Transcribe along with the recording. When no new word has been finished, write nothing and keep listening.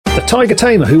The Tiger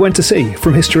Tamer Who Went to Sea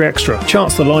from History Extra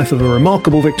charts the life of a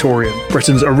remarkable Victorian,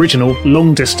 Britain's original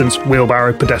long-distance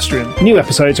wheelbarrow pedestrian. New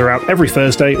episodes are out every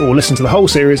Thursday, or listen to the whole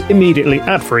series immediately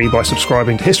ad-free by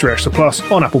subscribing to History Extra Plus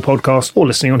on Apple Podcasts or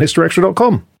listening on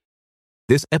historyextra.com.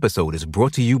 This episode is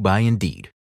brought to you by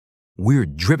Indeed. We're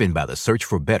driven by the search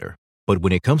for better, but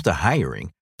when it comes to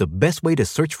hiring, the best way to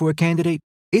search for a candidate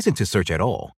isn't to search at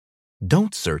all.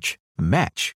 Don't search,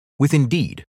 match with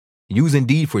Indeed. Use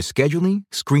Indeed for scheduling,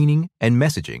 screening, and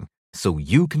messaging so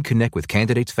you can connect with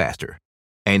candidates faster.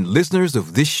 And listeners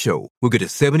of this show will get a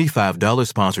 $75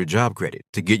 sponsored job credit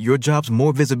to get your jobs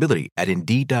more visibility at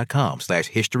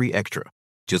Indeed.com/History Extra.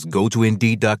 Just go to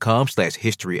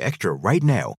Indeed.com/History Extra right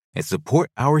now and support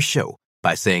our show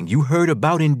by saying you heard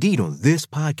about Indeed on this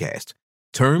podcast.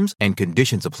 Terms and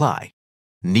conditions apply.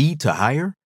 Need to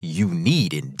hire? You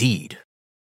need Indeed.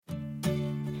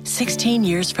 16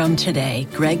 years from today,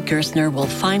 Greg Gerstner will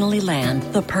finally land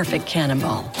the perfect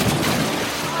cannonball.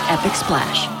 Epic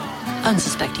splash.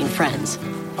 Unsuspecting friends.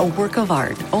 A work of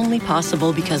art only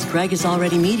possible because Greg is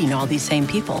already meeting all these same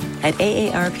people at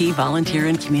AARP volunteer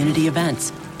and community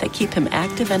events that keep him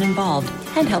active and involved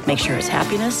and help make sure his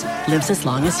happiness lives as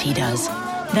long as he does.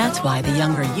 That's why the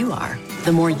younger you are,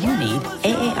 the more you need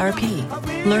AARP.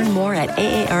 Learn more at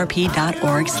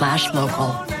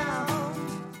aarp.org/local.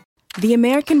 The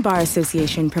American Bar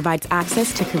Association provides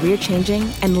access to career-changing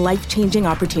and life-changing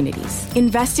opportunities.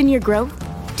 Invest in your growth,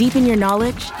 deepen your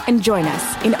knowledge, and join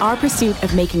us in our pursuit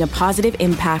of making a positive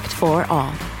impact for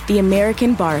all. The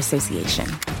American Bar Association.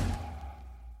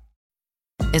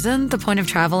 Isn't the point of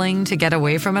traveling to get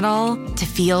away from it all? To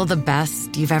feel the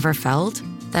best you've ever felt?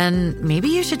 Then maybe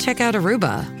you should check out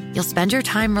Aruba. You'll spend your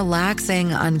time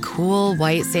relaxing on cool,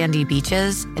 white, sandy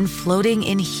beaches and floating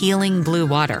in healing blue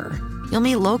water. You'll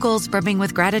meet locals brimming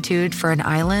with gratitude for an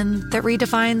island that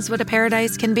redefines what a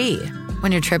paradise can be.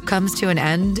 When your trip comes to an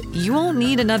end, you won't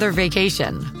need another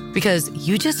vacation because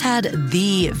you just had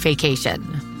the vacation.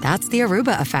 That's the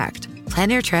Aruba effect. Plan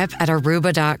your trip at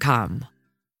Aruba.com.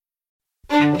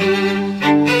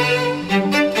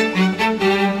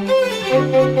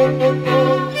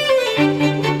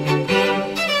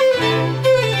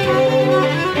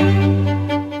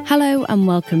 Hello and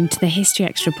welcome to the History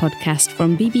Extra podcast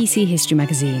from BBC History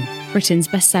Magazine, Britain's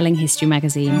best-selling history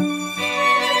magazine.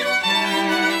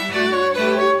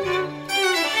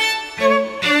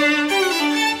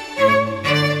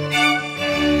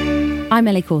 I'm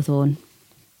Ellie Cawthorne.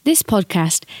 This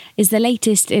podcast is the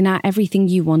latest in our Everything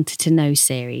You Wanted to Know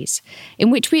series,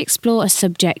 in which we explore a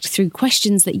subject through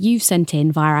questions that you've sent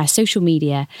in via our social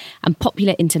media and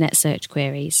popular internet search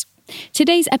queries.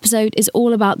 Today's episode is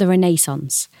all about the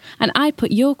Renaissance, and I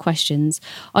put your questions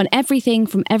on everything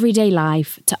from everyday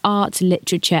life to art,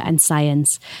 literature and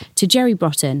science to Jerry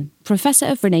Broughton, Professor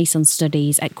of Renaissance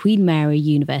Studies at Queen Mary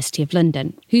University of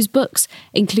London, whose books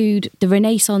include The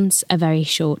Renaissance, A Very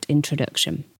Short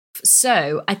Introduction.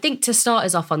 So I think to start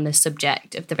us off on this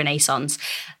subject of the Renaissance,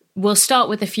 we'll start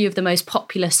with a few of the most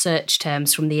popular search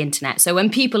terms from the internet. So when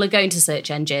people are going to search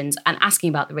engines and asking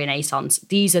about the Renaissance,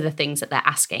 these are the things that they're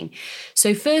asking.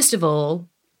 So first of all,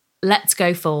 let's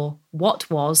go for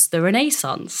what was the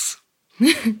Renaissance?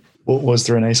 What was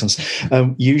the Renaissance?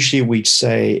 Usually we'd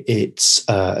say it's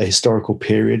a historical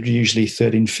period, usually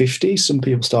 1350. Some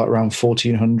people start around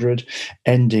 1400,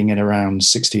 ending in around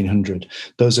 1600.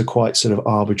 Those are quite sort of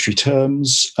arbitrary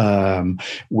terms.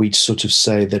 We'd sort of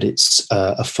say that it's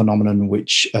a phenomenon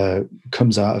which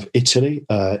comes out of Italy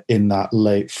in that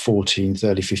late 14th,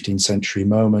 early 15th century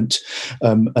moment,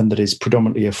 and that is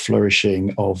predominantly a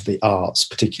flourishing of the arts,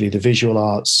 particularly the visual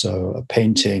arts, so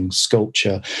painting,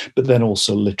 sculpture, but then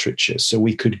also literature. So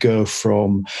we could go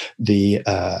from the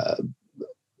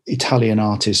Italian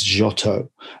artist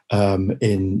Giotto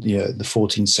in the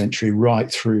 14th century right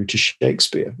through to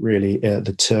Shakespeare, really at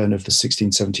the turn of the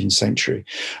 16th, 17th century.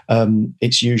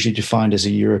 It's usually defined as a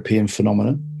European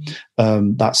phenomenon.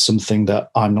 That's something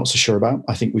that I'm not so sure about.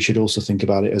 I think we should also think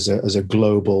about it as a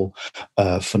global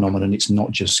phenomenon. It's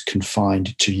not just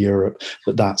confined to Europe,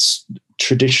 but that's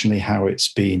traditionally how it's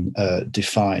been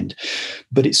defined.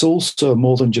 But it's also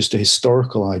more than just a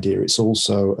historical idea. It's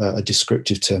also a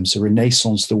descriptive term. So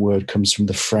Renaissance, the word comes from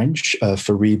the French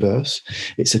for rebirth.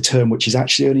 It's a term which is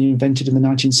actually only invented in the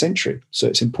 19th century. So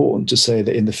it's important to say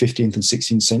that in the 15th and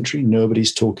 16th century,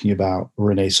 nobody's talking about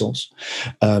Renaissance.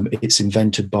 It's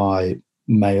invented by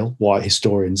male, white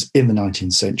historians in the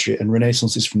 19th century. And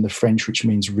Renaissance is from the French, which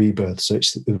means rebirth. So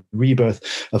it's the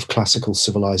rebirth of classical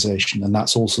civilization. And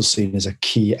that's also seen as a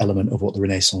key element of what the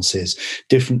Renaissance is.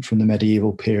 Different from the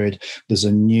medieval period, there's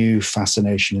a new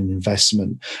fascination and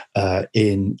investment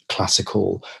in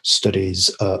classical studies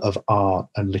of art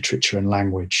and literature and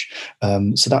language.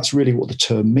 So that's really what the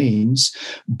term means.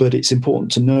 But it's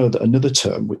important to know that another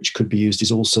term which could be used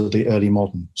is also the early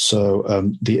modern. So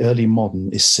the early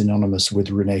modern is synonymous with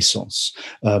Renaissance.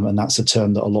 And that's a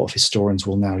term that a lot of historians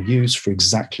will now use for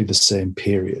exactly the same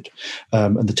period.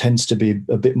 And there tends to be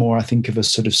a bit more, I think, of a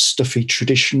sort of stuffy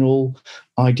traditional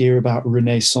idea about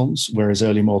Renaissance, whereas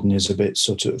early modern is a bit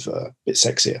sort of a bit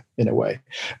sexier in a way.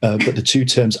 But the two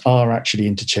terms are actually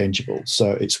interchangeable.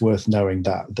 So it's worth knowing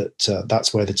that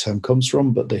that's where the term comes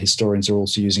from. But the historians are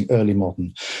also using early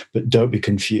modern. But don't be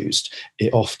confused.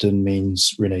 It often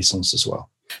means Renaissance as well.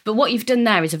 But what you've done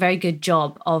there is a very good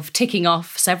job of ticking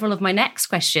off several of my next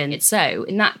questions. So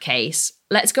in that case,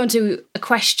 let's go into a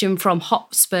question from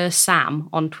Hotspur Sam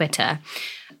on Twitter,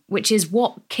 which is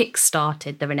what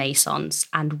kickstarted the Renaissance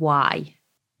and why?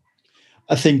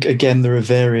 I think, again, there are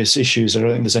various issues. I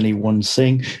don't think there's any one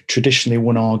thing. Traditionally,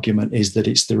 one argument is that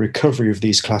it's the recovery of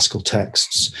these classical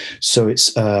texts. So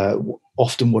it's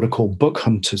often what are called book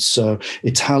hunters. So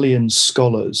Italian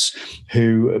scholars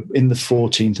who, in the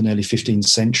 14th and early 15th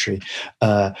century,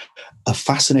 are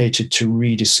fascinated to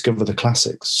rediscover the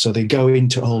classics. So they go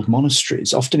into old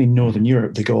monasteries, often in Northern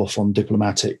Europe. They go off on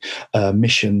diplomatic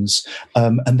missions,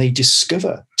 and they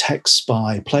discover texts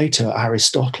by Plato,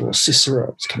 Aristotle, or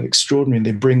Cicero. It's kind of extraordinary. And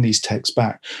they bring these texts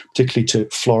back, particularly to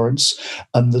Florence,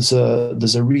 and there's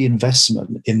a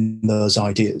reinvestment in those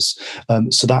ideas.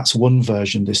 So that's one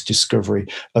version, this discovery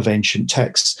of ancient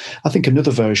texts. I think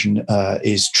another version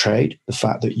is trade, the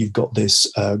fact that you've got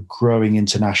this growing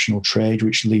international trade,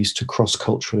 which leads to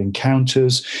cross-cultural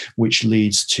encounters, which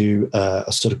leads to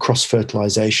a sort of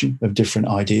cross-fertilization of different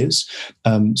ideas.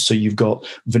 So you've got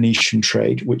Venetian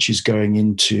trade, which is going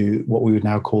into what we would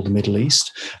now call the Middle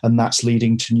East, and that's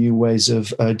leading to new ways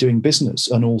of doing business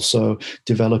and also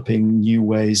developing new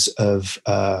ways of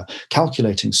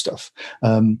calculating stuff.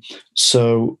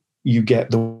 So you get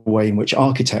the way in which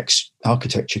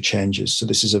architecture changes. So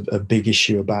this is a big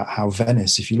issue about how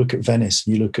Venice, if you look at Venice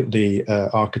and you look at the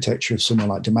architecture of somewhere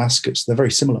like Damascus, they're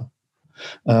very similar.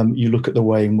 You look at the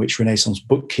way in which Renaissance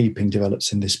bookkeeping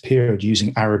develops in this period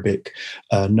using Arabic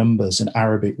numbers and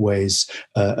Arabic ways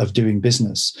of doing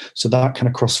business. So that kind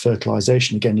of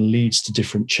cross-fertilization, again, leads to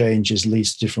different changes,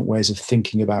 leads to different ways of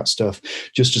thinking about stuff,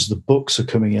 just as the books are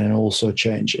coming in and also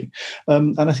changing.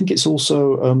 And I think it's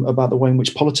also about the way in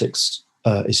which politics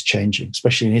is changing,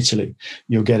 especially in Italy.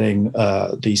 You're getting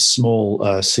these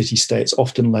small city-states,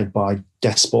 often led by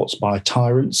despots, by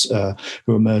tyrants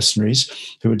who are mercenaries,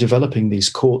 who are developing these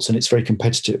courts, and it's very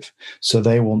competitive. So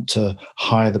they want to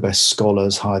hire the best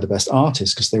scholars, hire the best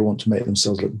artists, because they want to make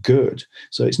themselves look good.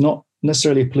 So it's not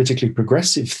necessarily a politically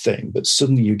progressive thing, but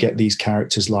suddenly you get these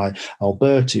characters like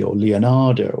Alberti or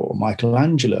Leonardo or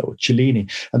Michelangelo or Cellini,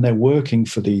 and they're working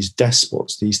for these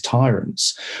despots, these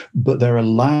tyrants, but they're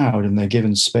allowed and they're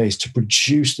given space to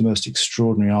produce the most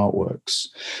extraordinary artworks.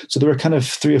 So there are kind of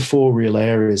 3 or 4 real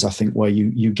areas, I think, where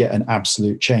you get an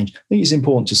absolute change. I think it's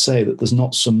important to say that there's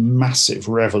not some massive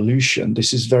revolution.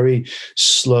 This is very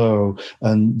slow,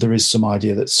 and there is some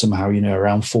idea that somehow,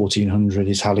 around 1400,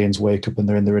 Italians wake up and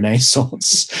they're in the Renaissance.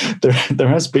 There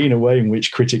has been a way in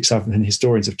which critics have and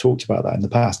historians have talked about that in the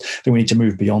past. I think we need to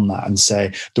move beyond that and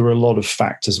say there are a lot of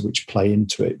factors which play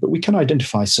into it, but we can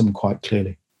identify some quite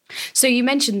clearly. So you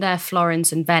mentioned there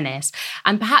Florence and Venice,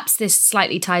 and perhaps this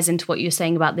slightly ties into what you're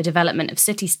saying about the development of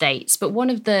city-states, but one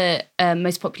of the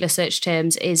most popular search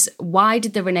terms is, why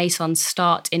did the Renaissance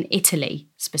start in Italy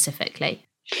specifically?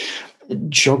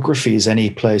 Geography is any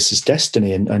place's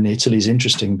destiny, and Italy is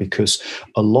interesting because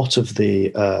a lot of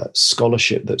the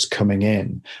scholarship that's coming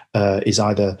in is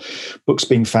either books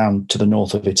being found to the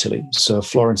north of Italy. So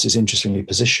Florence is interestingly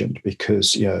positioned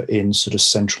because in sort of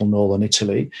central northern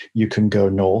Italy, you can go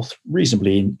north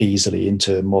reasonably easily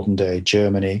into modern day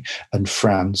Germany and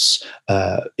France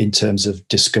in terms of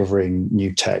discovering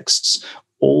new texts.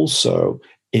 Also,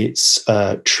 it's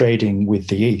trading with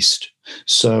the East.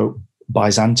 So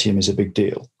Byzantium is a big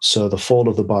deal. So the fall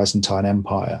of the Byzantine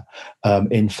Empire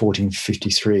in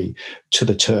 1453 to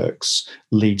the Turks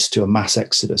leads to a mass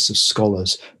exodus of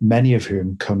scholars, many of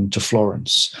whom come to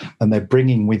Florence, and they're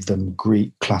bringing with them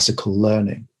Greek classical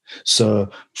learning. So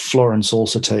Florence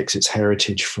also takes its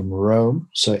heritage from Rome.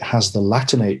 So it has the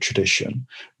Latinate tradition,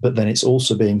 but then it's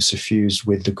also being suffused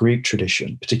with the Greek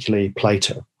tradition, particularly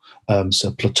Plato.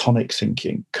 So Platonic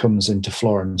thinking comes into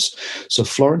Florence. So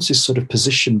Florence is sort of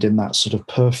positioned in that sort of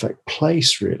perfect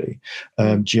place, really,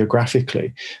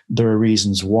 geographically. There are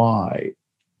reasons why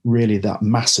really that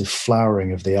massive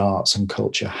flowering of the arts and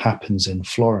culture happens in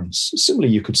Florence.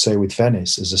 Similarly, you could say with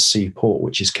Venice as a seaport,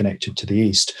 which is connected to the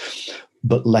east,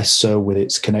 but less so with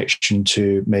its connection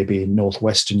to maybe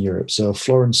northwestern Europe. So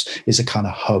Florence is a kind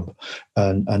of hub,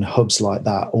 and hubs like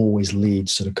that always lead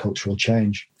sort of cultural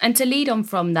change. And to lead on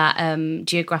from that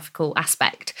geographical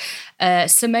aspect,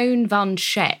 Simone van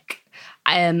Schaick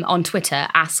on Twitter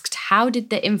asked, how did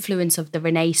the influence of the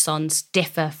Renaissance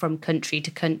differ from country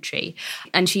to country?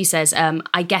 And she says,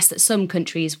 I guess that some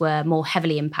countries were more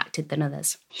heavily impacted than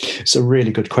others. It's a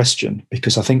really good question,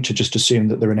 because I think to just assume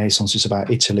that the Renaissance is about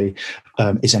Italy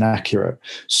is inaccurate.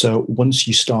 So once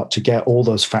you start to get all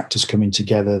those factors coming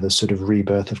together, the sort of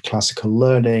rebirth of classical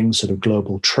learning, sort of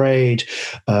global trade,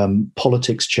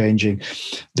 politics changing,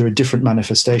 there are different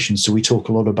manifestations. So we talk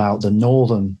a lot about the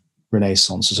northern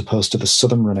Renaissance as opposed to the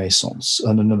Southern Renaissance.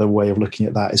 And another way of looking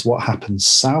at that is what happens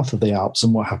south of the Alps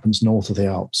and what happens north of the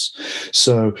Alps.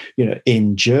 So,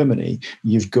 in Germany,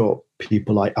 you've got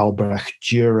people like Albrecht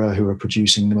Dürer who are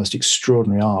producing the most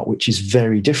extraordinary art, which is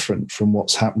very different from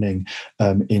what's happening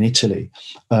in Italy.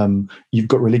 You've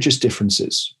got religious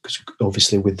differences, because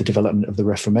obviously with the development of the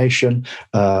Reformation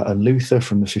and Luther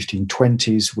from the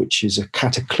 1520s, which is a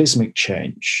cataclysmic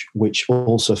change, which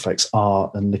also affects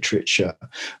art and literature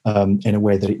in a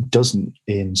way that it doesn't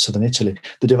in southern Italy.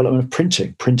 The development of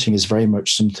printing. Printing is very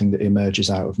much something that emerges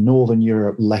out of northern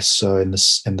Europe, less so in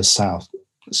the south.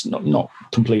 It's not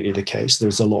completely the case.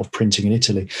 There's a lot of printing in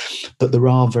Italy, but there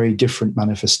are very different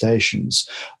manifestations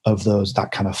of that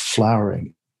kind of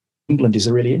flowering. England is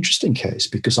a really interesting case,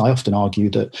 because I often argue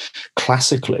that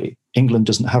classically England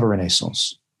doesn't have a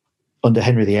Renaissance. Under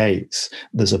Henry VIII,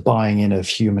 there's a buying in of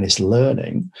humanist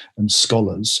learning and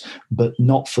scholars, but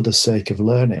not for the sake of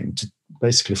learning,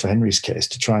 basically for Henry's case,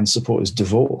 to try and support his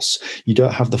divorce. You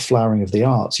don't have the flowering of the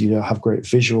arts. You don't have great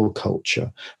visual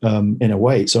culture. In a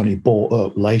way, it's only bought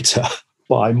up later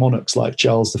by monarchs like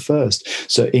Charles I.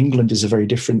 So England is a very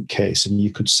different case. And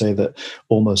you could say that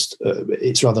almost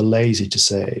it's rather lazy to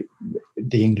say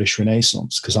the English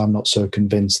Renaissance, because I'm not so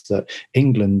convinced that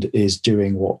England is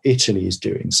doing what Italy is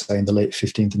doing, say in the late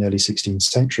 15th and early 16th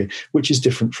century, which is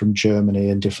different from Germany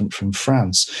and different from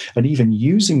France. And even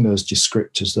using those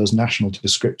descriptors, those national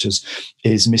descriptors,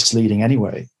 is misleading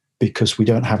anyway, because we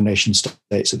don't have nation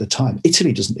states at the time.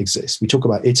 Italy doesn't exist. We talk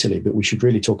about Italy, but we should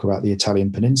really talk about the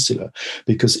Italian peninsula,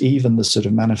 because even the sort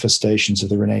of manifestations of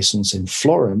the Renaissance in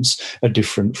Florence are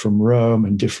different from Rome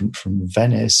and different from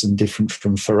Venice and different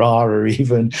from Ferrara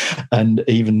even, and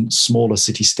even smaller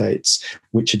city-states,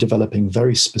 which are developing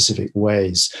very specific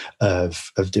ways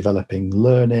of developing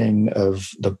learning, of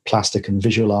the plastic and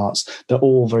visual arts. They're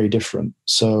all very different.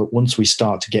 So once we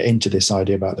start to get into this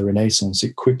idea about the Renaissance,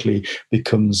 it quickly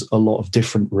becomes a lot of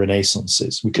different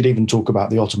Renaissances. We could even talk about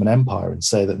the Ottoman Empire and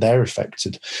say that they're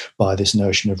affected by this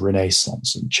notion of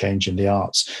Renaissance and change in the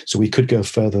arts. So we could go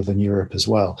further than Europe as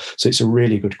well. So it's a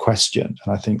really good question.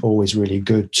 And I think always really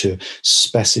good to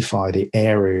specify the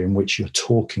area in which you're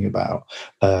talking about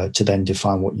to then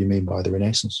define what you mean by the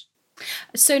Renaissance.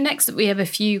 So next we have a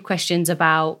few questions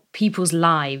about people's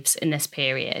lives in this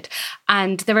period.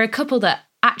 And there are a couple that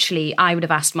actually I would have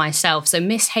asked myself. So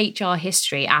Miss HR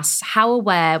History asks, how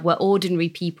aware were ordinary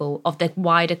people of the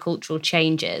wider cultural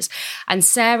changes? And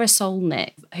Sarah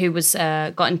Solnick, who was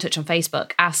got in touch on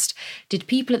Facebook, asked, did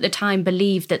people at the time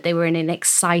believe that they were in an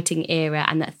exciting era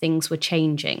and that things were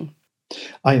changing?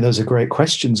 I think those are great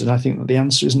questions, and I think that the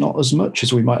answer is not as much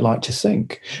as we might like to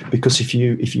think. Because if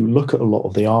you look at a lot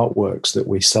of the artworks that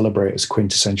we celebrate as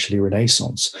quintessentially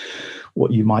Renaissance,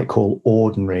 what you might call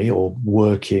ordinary or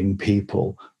working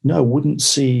people, wouldn't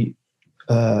see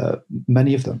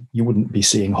many of them. You wouldn't be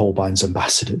seeing Holbein's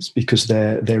ambassadors, because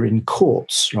they're in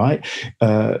courts, right?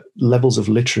 Levels of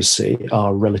literacy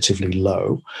are relatively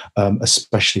low,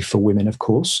 especially for women, of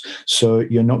course. So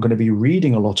you're not going to be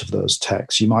reading a lot of those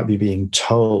texts. You might be being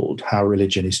told how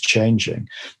religion is changing.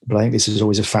 But I think this is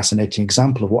always a fascinating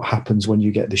example of what happens when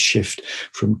you get the shift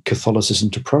from Catholicism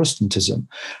to Protestantism.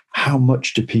 How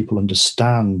much do people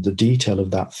understand the detail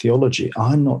of that theology?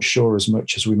 I'm not sure as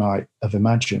much as we might have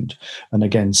imagined. And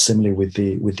again, similarly with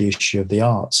the issue of the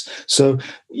arts. So,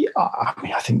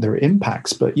 I think there are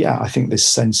impacts, but I think this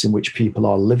sense in which people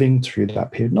are living through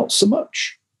that period, not so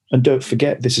much. And don't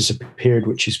forget, this is a period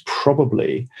which is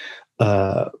probably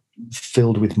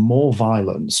filled with more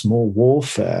violence, more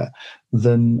warfare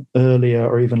than earlier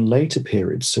or even later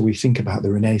periods. So we think about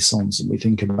the Renaissance and we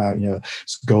think about,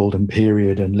 golden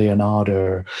period and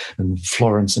Leonardo and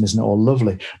Florence, and isn't it all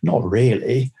lovely? Not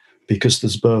really, because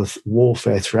there's both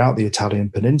warfare throughout the Italian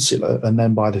peninsula, and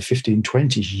then by the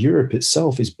 1520s, Europe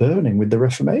itself is burning with the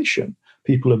Reformation.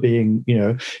 People are being,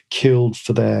 killed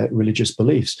for their religious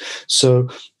beliefs. So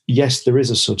yes, there is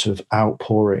a sort of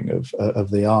outpouring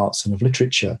of the arts and of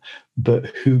literature, but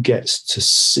who gets to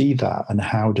see that and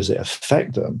how does it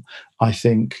affect them? I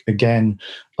think, again,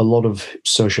 a lot of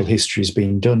social history has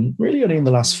been done really only in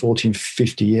the last 40,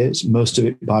 50 years, most of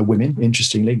it by women.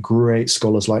 Interestingly, great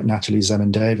scholars like Natalie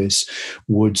Zemon-Davis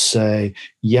would say,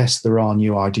 yes, there are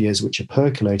new ideas which are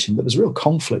percolating, but there's real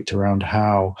conflict around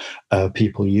how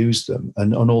people use them,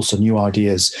 and also new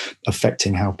ideas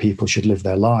affecting how people should live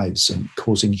their lives and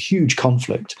causing huge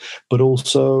conflict, but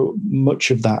also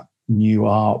much of that new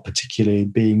art, particularly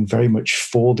being very much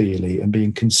for the elite and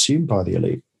being consumed by the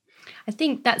elite. I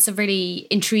think that's a really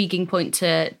intriguing point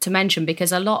to mention,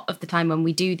 because a lot of the time when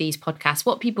we do these podcasts,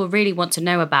 what people really want to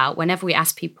know about whenever we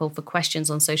ask people for questions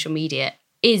on social media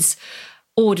is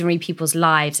ordinary people's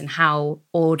lives and how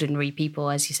ordinary people,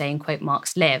 as you say in quote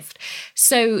marks, lived.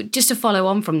 So just to follow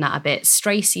on from that a bit,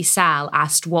 Stracy Sal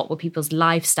asked what were people's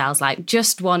lifestyles like.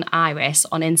 Just One Iris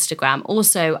on Instagram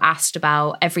also asked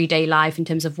about everyday life in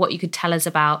terms of what you could tell us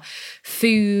about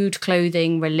food,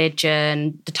 clothing,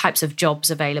 religion, the types of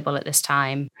jobs available at this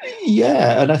time.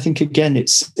 Yeah, and I think again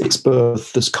it's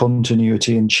both there's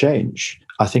continuity and change.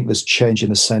 I think there's change in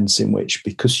the sense in which,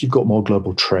 because you've got more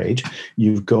global trade,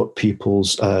 you've got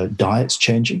people's diets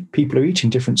changing. People are eating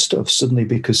different stuff suddenly,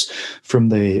 because from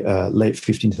the late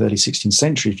 15th to early 16th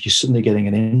century, if you're suddenly getting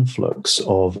an influx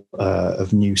of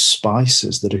new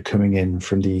spices that are coming in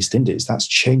from the East Indies, that's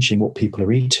changing what people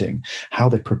are eating, how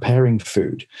they're preparing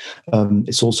food.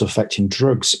 It's also affecting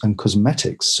drugs and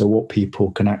cosmetics, so what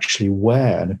people can actually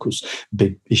wear. And of course,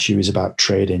 big issue is about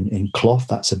trade in cloth.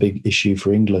 That's a big issue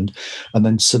for England. And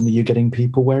then suddenly you're getting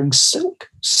people wearing silk.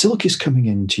 Silk is coming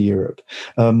into Europe.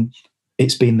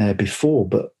 It's been there before,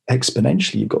 but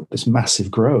exponentially you've got this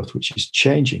massive growth, which is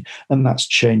changing. And that's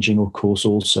changing, of course,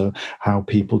 also how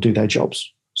people do their jobs.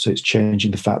 So it's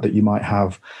changing the fact that you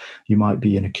might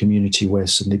be in a community where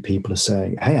suddenly people are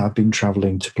saying, hey, I've been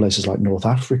traveling to places like North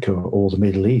Africa or the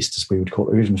Middle East, as we would call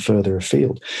it, or even further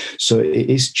afield. So it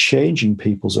is changing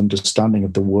people's understanding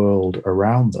of the world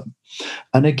around them.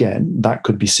 And again, that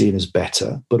could be seen as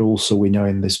better, but also we know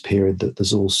in this period that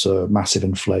there's also massive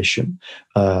inflation.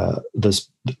 There's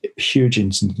huge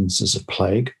incidences of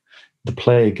plague. The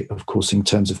plague, of course, in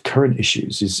terms of current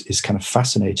issues, is kind of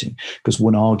fascinating, because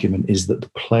one argument is that the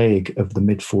plague of the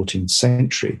mid-14th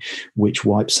century, which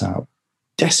wipes out,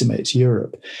 decimates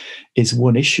Europe, is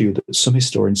one issue that some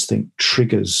historians think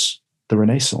triggers the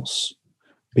Renaissance,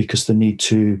 because the need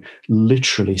to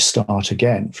literally start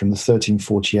again from the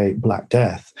 1348 Black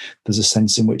Death. There's a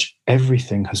sense in which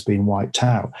everything has been wiped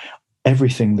out,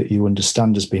 everything that you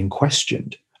understand has been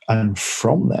questioned, and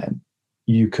from then,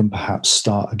 you can perhaps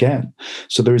start again.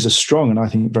 So there is a strong and I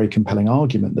think very compelling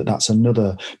argument that that's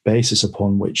another basis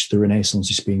upon which the Renaissance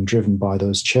is being driven by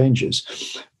those changes.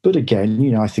 But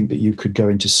again, I think that you could go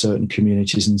into certain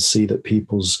communities and see that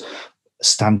people's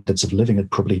standards of living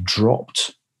had probably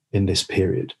dropped in this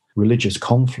period. Religious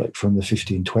conflict from the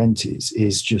 1520s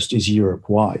is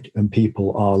Europe-wide, and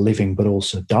people are living but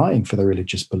also dying for their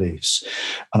religious beliefs.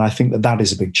 And I think that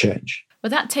is a big change. Well,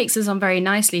 that takes us on very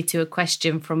nicely to a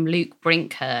question from Luke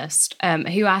Brinkhurst,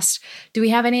 who asked, do we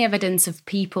have any evidence of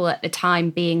people at the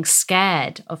time being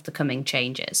scared of the coming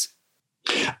changes?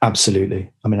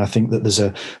 Absolutely. I mean, I think that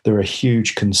there are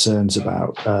huge concerns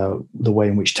about the way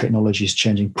in which technology is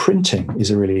changing. Printing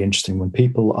is a really interesting one.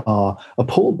 People are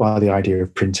appalled by the idea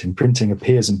of printing. Printing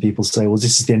appears and people say, well,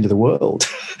 this is the end of the world.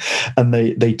 And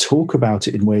they talk about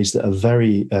it in ways that are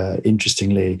very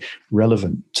interestingly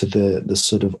relevant to the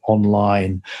sort of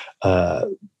online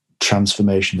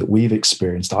transformation that we've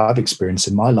experienced, I've experienced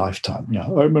in my lifetime.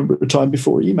 I remember a time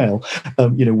before email.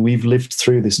 We've lived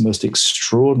through this most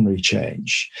extraordinary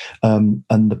change. And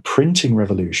the printing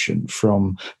revolution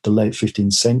from the late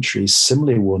 15th century is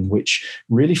similarly one which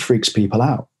really freaks people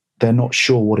out. They're not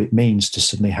sure what it means to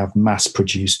suddenly have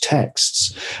mass-produced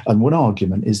texts. And one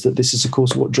argument is that this is, of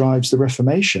course, what drives the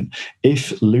Reformation.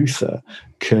 If Luther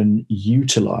can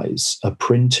utilize a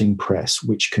printing press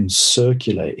which can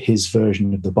circulate his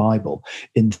version of the Bible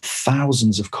in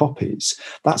thousands of copies,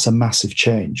 that's a massive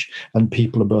change. And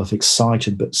people are both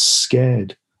excited but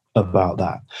scared about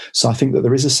that. So I think that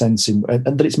there is a sense in, and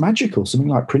that it's magical. Something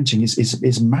like printing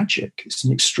is magic. It's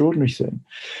an extraordinary thing.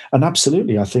 And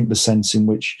absolutely, I think the sense in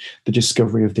which the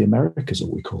discovery of the Americas, or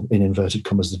we call, in inverted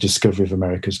commas, the discovery of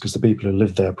Americas, because the people who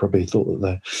lived there probably thought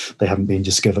that they hadn't been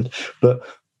discovered. But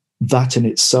that in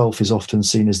itself is often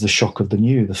seen as the shock of the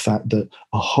new, the fact that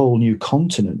a whole new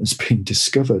continent has been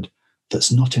discovered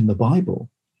that's not in the Bible.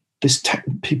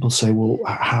 People say, well,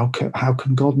 how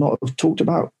can God not have talked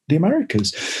about the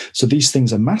Americas? So these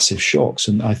things are massive shocks,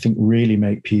 and I think really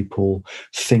make people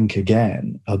think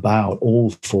again about all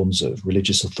forms of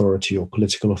religious authority or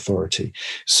political authority.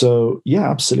 So yeah,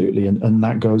 absolutely. And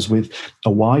that goes with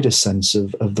a wider sense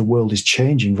of the world is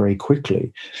changing very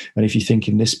quickly. And if you think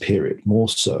in this period, more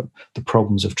so, the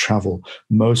problems of travel,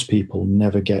 most people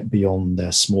never get beyond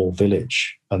their small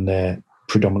village and their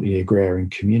predominantly agrarian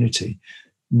community.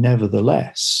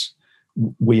 Nevertheless,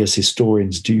 we as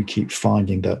historians do keep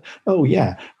finding that, oh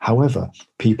yeah, however,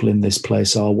 people in this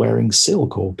place are wearing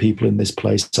silk, or people in this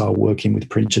place are working with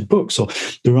printed books, or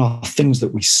there are things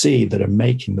that we see that are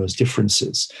making those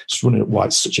differences. It's running at why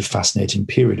it's such a fascinating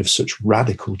period of such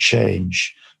radical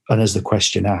change. And as the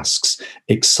question asks,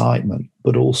 excitement,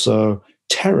 but also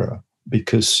terror,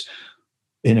 because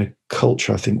in a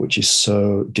culture, I think, which is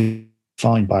so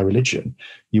defined by religion,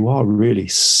 you are really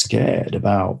scared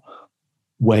about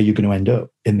where you're going to end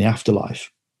up in the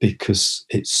afterlife, because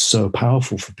it's so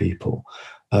powerful for people,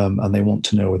 and they want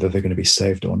to know whether they're going to be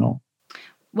saved or not.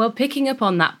 Well, picking up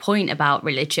on that point about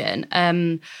religion,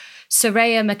 Soraya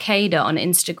Makeda on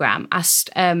Instagram asked,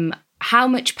 how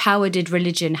much power did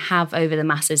religion have over the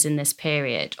masses in this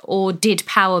period? Or did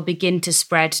power begin to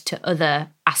spread to other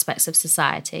aspects of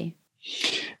society?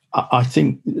 I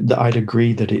think that I'd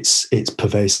agree that it's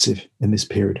pervasive in this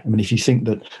period. I mean, if you think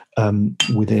that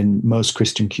within most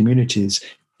Christian communities,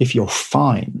 if you're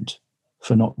fined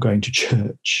for not going to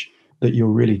church, that you're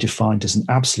really defined as an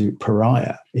absolute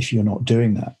pariah if you're not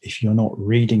doing that, if you're not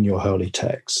reading your holy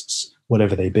texts,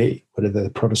 whatever they be, whether they're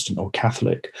Protestant or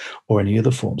Catholic or any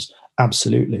other forms,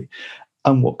 absolutely.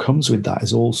 And what comes with that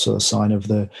is also a sign of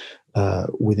the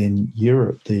within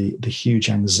Europe, the huge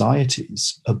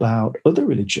anxieties about other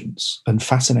religions and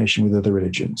fascination with other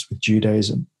religions, with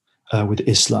Judaism, with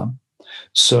Islam.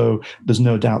 So there's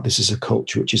no doubt this is a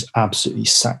culture which is absolutely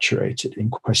saturated in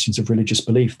questions of religious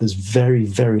belief. There's very,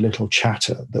 very little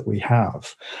chatter that we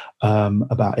have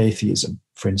about atheism,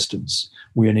 for instance.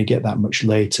 We only get that much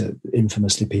later.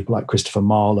 Infamously, people like Christopher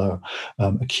Marlowe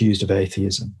accused of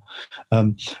atheism.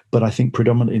 But I think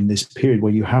predominantly in this period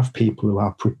where you have people who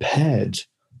are prepared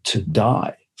to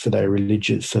die for their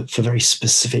religion, for very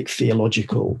specific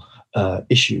theological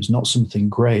issues, not something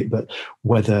great, but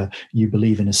whether you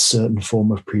believe in a certain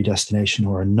form of predestination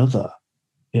or another.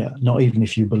 Yeah, not even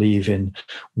if you believe in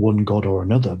one God or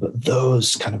another, but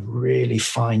those kind of really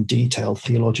fine, detailed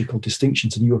theological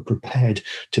distinctions, and you are prepared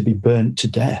to be burnt to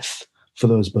death for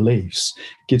those beliefs,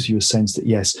 gives you a sense that,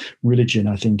 yes, religion,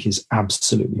 I think, is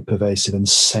absolutely pervasive and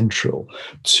central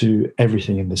to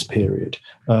everything in this period.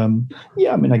 I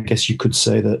mean, I guess you could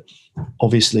say that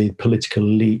obviously political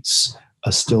elites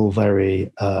are still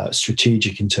very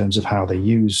strategic in terms of how they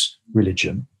use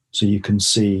religion. So you can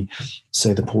see,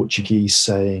 say, the Portuguese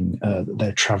saying that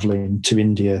they're traveling to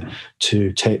India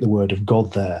to take the word of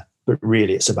God there, but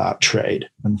really it's about trade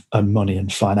and money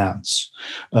and finance.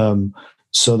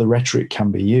 So the rhetoric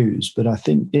can be used, but I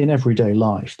think in everyday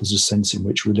life there's a sense in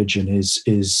which religion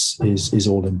is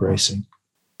all embracing.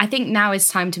 I think now is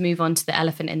time to move on to the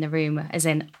elephant in the room, as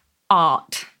in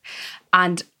art.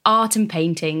 And art and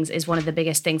paintings is one of the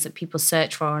biggest things that people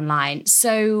search for online.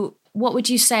 So what would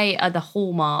you say are the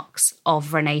hallmarks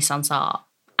of Renaissance art?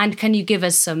 And can you give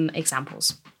us some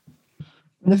examples?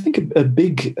 And I think a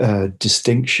big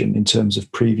distinction in terms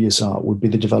of previous art would be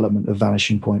the development of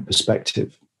vanishing point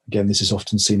perspective. Again, this is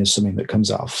often seen as something that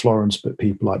comes out of Florence, but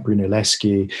people like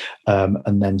Brunelleschi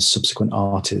and then subsequent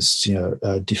artists,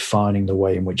 defining the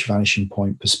way in which vanishing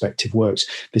point perspective works.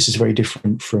 This is very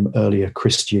different from earlier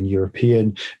Christian,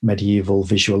 European, medieval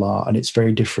visual art, and it's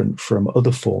very different from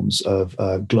other forms of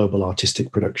global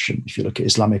artistic production. If you look at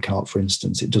Islamic art, for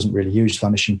instance, it doesn't really use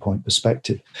vanishing point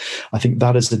perspective. I think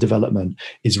that as the development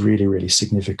is really, really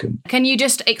significant. Can you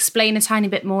just explain a tiny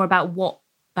bit more about what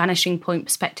vanishing point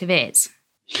perspective is?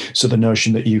 So the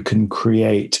notion that you can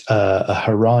create a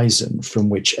horizon from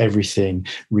which everything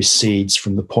recedes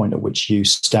from the point at which you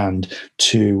stand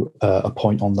to a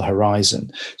point on the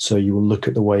horizon. So you will look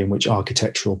at the way in which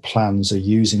architectural plans are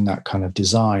using that kind of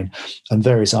design. And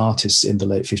various artists in the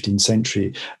late 15th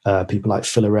century, people like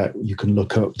Filaret, you can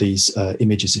look up these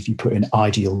images. If you put in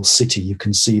ideal city, you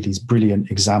can see these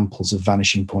brilliant examples of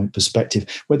vanishing point perspective,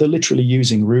 where they're literally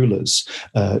using rulers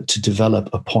to develop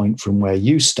a point from where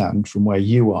you stand, from where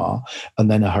you are, and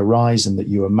then a horizon that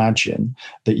you imagine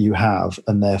that you have,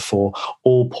 and therefore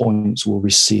all points will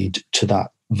recede to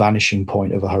that vanishing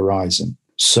point of a horizon.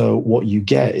 So what you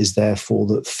get is therefore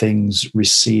that things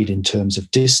recede in terms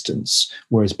of distance,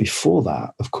 whereas before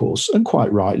that, of course, and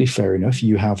quite rightly, fair enough,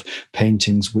 you have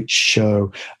paintings which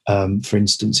show, for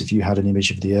instance, if you had an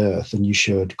image of the earth and you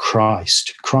showed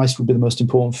Christ would be the most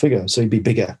important figure, so he'd be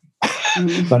bigger.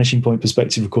 Vanishing point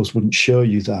perspective, of course, wouldn't show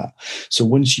you that. So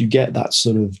once you get that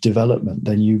sort of development,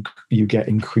 then you get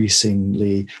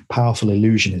increasingly powerful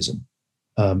illusionism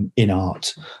in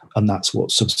art. And that's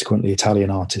what subsequently Italian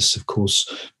artists, of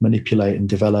course, manipulate and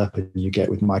develop. And you get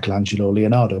with Michelangelo or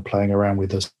Leonardo playing around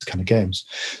with those kind of games.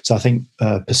 So I think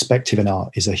perspective in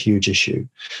art is a huge issue.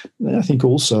 And I think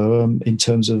also in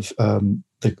terms of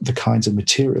the kinds of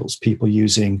materials, people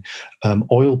using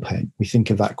oil paint, we think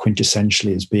of that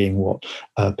quintessentially as being what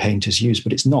painters use,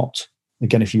 but it's not.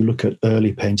 Again, if you look at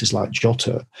early painters like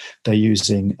Giotto, they're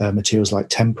using materials like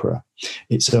tempera.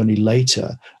 It's only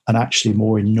later, and actually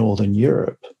more in Northern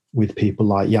Europe, with people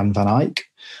like Jan van Eyck.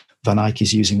 Van Eyck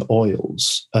is using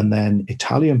oils. And then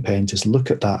Italian painters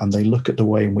look at that and they look at the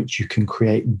way in which you can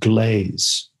create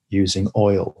glaze using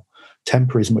oil.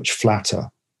 Tempera is much flatter.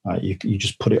 You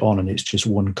just put it on and it's just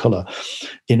one color.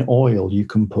 In oil, you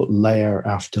can put layer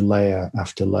after layer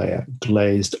after layer,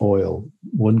 glazed oil,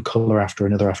 one color after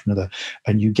another,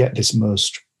 and you get this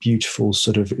most beautiful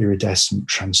sort of iridescent,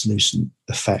 translucent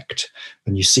effect.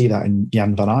 And you see that in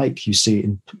Jan van Eyck, you see it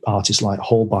in artists like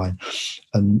Holbein,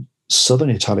 and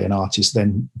Southern Italian artists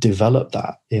then developed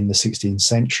that in the 16th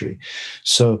century.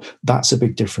 So that's a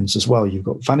big difference as well. You've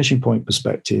got vanishing point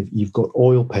perspective, you've got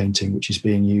oil painting, which is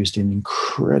being used in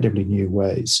incredibly new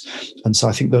ways. And so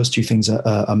I think those two things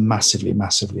are massively,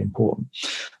 massively important.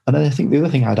 And then I think the other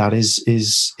thing I'd add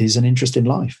is an interest in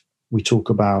life. We talk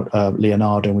about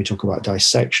Leonardo and we talk about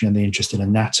dissection and the interest in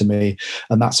anatomy,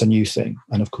 and that's a new thing.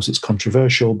 And of course, it's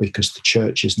controversial because the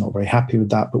church is not very happy with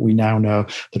that. But we now know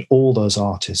that all those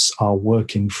artists are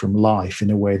working from life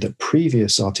in a way that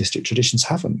previous artistic traditions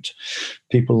haven't.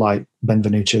 People like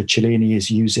Benvenuto Cellini is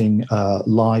using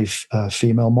live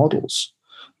female models.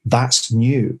 That's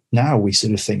new. Now we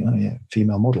sort of think, oh yeah,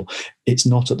 female model. It's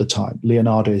not at the time.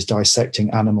 Leonardo is dissecting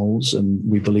animals and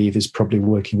we believe is probably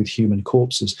working with human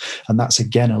corpses. And that's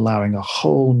again allowing a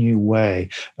whole new way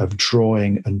of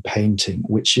drawing and painting,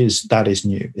 that is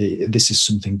new. This is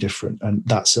something different. And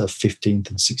that's a 15th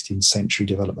and 16th century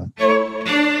development.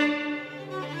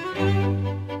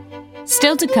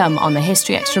 Still to come on the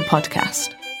History Extra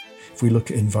podcast. If we look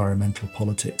at environmental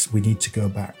politics, we need to go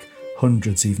back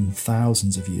hundreds, even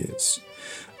thousands of years.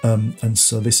 And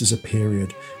so this is a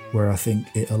period where I think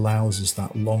it allows us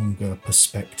that longer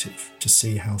perspective to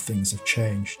see how things have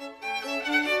changed.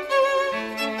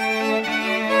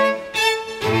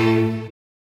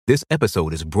 This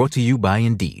episode is brought to you by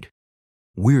Indeed.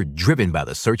 We're driven by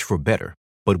the search for better,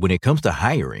 but when it comes to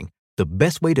hiring, the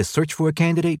best way to search for a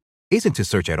candidate isn't to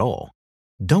search at all.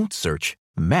 Don't search,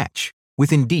 match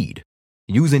with Indeed.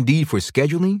 Use Indeed for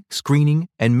scheduling, screening,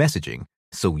 and messaging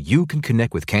so you can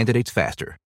connect with candidates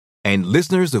faster. And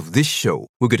listeners of this show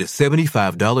will get a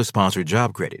 $75 sponsored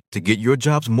job credit to get your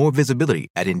jobs more visibility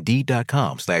at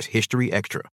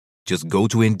Indeed.com/HistoryExtra. Just go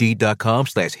to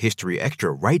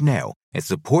Indeed.com/HistoryExtra right now and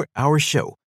support our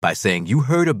show by saying you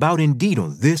heard about Indeed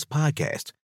on this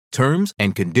podcast. Terms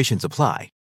and conditions apply.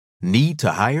 Need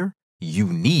to hire? You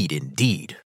need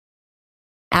Indeed.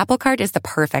 Apple Card is the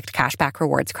perfect cashback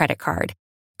rewards credit card.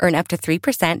 Earn up to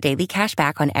 3% daily cash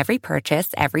back on every purchase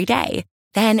every day.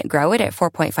 Then grow it at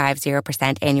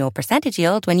 4.50% annual percentage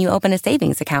yield when you open a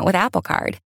savings account with Apple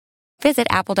Card. Visit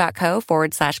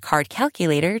apple.co/card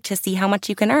calculator to see how much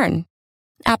you can earn.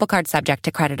 Apple Card subject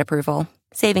to credit approval.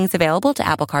 Savings available to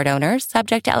Apple Card owners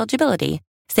subject to eligibility.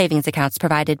 Savings accounts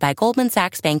provided by Goldman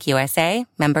Sachs Bank USA,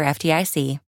 member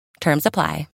FDIC. Terms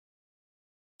apply.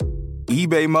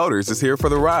 eBay Motors is here for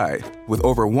the ride. With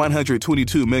over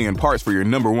 122 million parts for your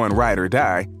number one ride or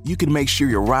die, you can make sure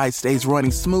your ride stays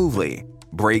running smoothly.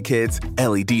 Brake kits,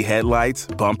 LED headlights,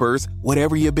 bumpers,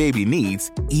 whatever your baby needs,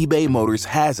 eBay Motors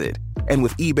has it. And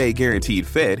with eBay Guaranteed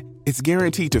Fit, it's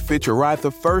guaranteed to fit your ride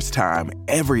the first time,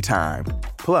 every time.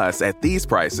 Plus, at these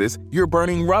prices, you're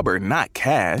burning rubber, not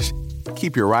cash.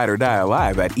 Keep your ride or die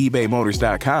alive at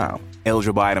ebaymotors.com.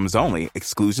 Eligible items only.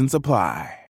 Exclusions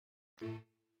apply.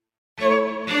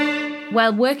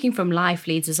 Well, working from life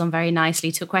leads us on very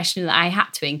nicely to a question that I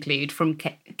had to include from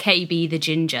KB the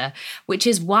Ginger, which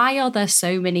is, why are there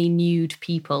so many nude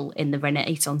people in the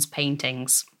Renaissance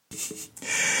paintings?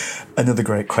 Another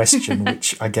great question,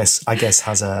 which I guess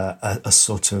has a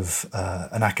sort of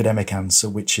an academic answer,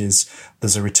 which is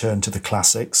there's a return to the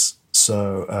classics.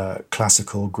 So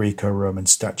classical Greco-Roman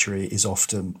statuary is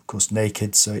often, of course,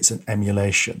 naked, so it's an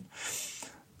emulation.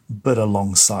 But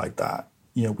alongside that,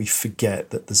 we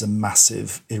forget that there's a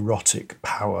massive erotic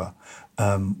power,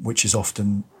 which is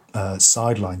often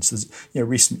sidelined. So there's a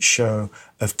recent show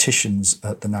of Titian's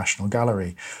at the National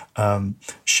Gallery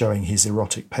showing his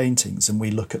erotic paintings, and we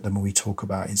look at them and we talk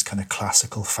about his kind of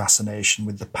classical fascination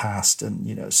with the past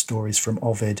and, stories from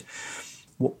Ovid.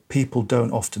 What people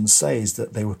don't often say is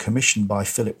that they were commissioned by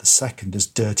Philip II as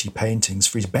dirty paintings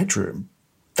for his bedroom.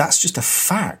 That's just a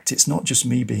fact. It's not just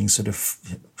me being sort of,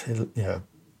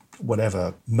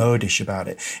 whatever, modish about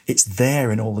it. It's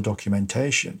there in all the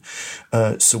documentation.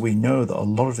 So we know that a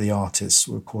lot of the artists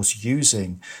were, of course,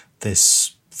 using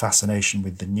this fascination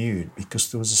with the nude because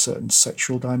there was a certain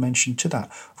sexual dimension to that,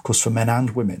 of course, for men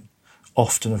and women.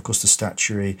 Often, of course, the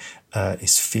statuary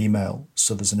is female,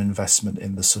 so there's an investment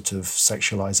in the sort of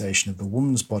sexualization of the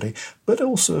woman's body. But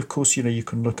also, of course, you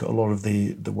can look at a lot of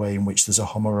the way in which there's a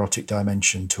homoerotic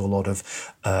dimension to a lot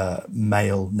of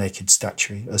male naked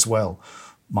statuary as well.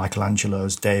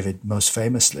 Michelangelo's David, most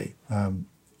famously.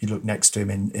 You look next to him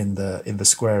in the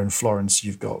square in Florence,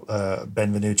 you've got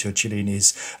Benvenuto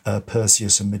Cellini's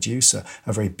Perseus and Medusa,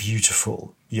 a very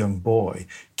beautiful young boy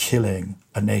killing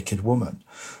a naked woman.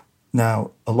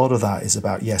 Now, a lot of that is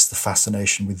about, yes, the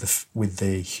fascination with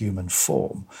the human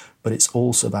form, but it's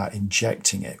also about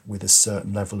injecting it with a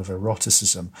certain level of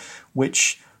eroticism,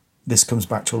 which this comes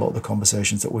back to a lot of the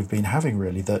conversations that we've been having,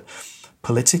 really, that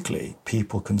politically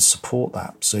people can support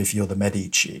that. So if you're the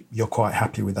Medici, you're quite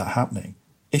happy with that happening.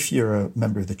 If you're a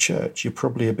member of the church, you're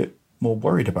probably a bit more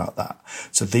worried about that.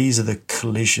 So these are the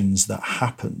collisions that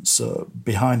happen. So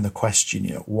behind the question,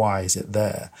 why is it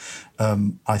there?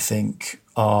 I think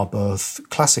are both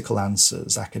classical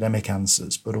answers, academic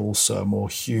answers, but also more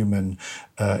human,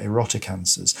 erotic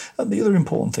answers. And the other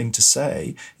important thing to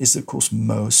say is that, of course,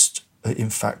 most, in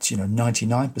fact,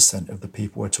 99% of the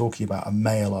people we're talking about are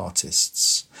male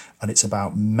artists, and it's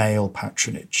about male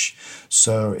patronage.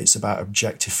 So it's about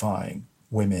objectifying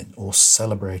women or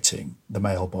celebrating the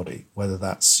male body, whether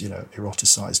that's,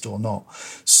 eroticized or not.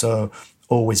 So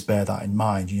always bear that in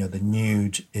mind. The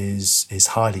nude is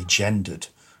highly gendered.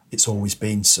 It's always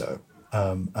been so.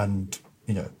 And,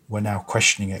 we're now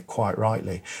questioning it quite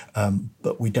rightly.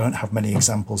 But we don't have many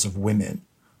examples of women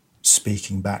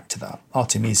speaking back to that.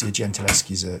 Artemisia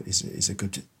Gentileschi is a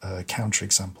good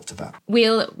counterexample to that.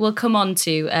 We'll come on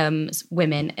to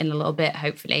women in a little bit,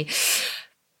 hopefully.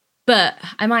 But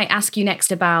I might ask you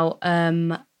next about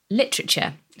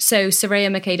literature. So Soraya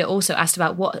Makeda also asked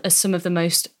about what are some of the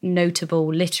most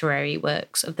notable literary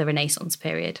works of the Renaissance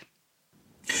period?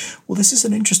 Well, this is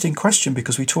an interesting question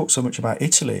because we talk so much about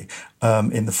Italy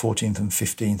in the 14th and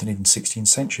 15th and even 16th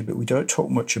century, but we don't talk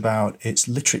much about its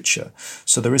literature.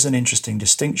 So there is an interesting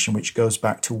distinction which goes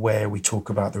back to where we talk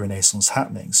about the Renaissance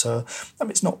happening. So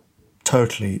it's not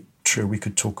totally true. We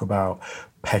could talk about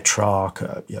Petrarch,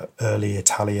 early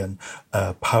Italian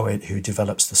poet who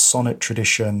develops the sonnet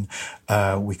tradition.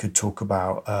 We could talk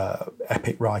about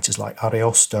epic writers like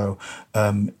Ariosto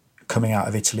coming out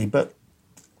of Italy, but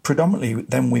predominantly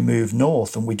then we move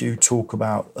north and we do talk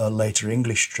about a later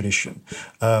English tradition.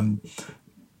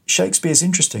 Shakespeare is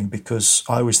interesting because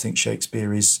I always think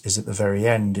Shakespeare is at the very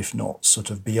end, if not sort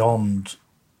of beyond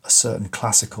a certain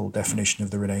classical definition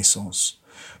of the Renaissance.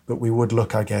 But we would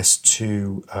look, I guess,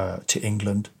 to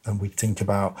England and we think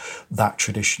about that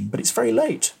tradition. But it's very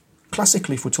late.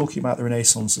 Classically, if we're talking about the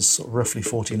Renaissance as sort of roughly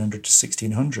 1400 to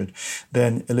 1600,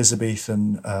 then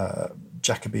Elizabethan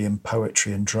Jacobean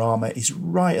poetry and drama is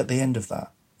right at the end of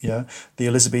that. The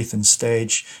Elizabethan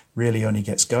stage really only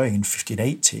gets going in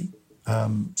 1580.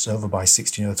 It's over by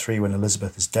 1603 when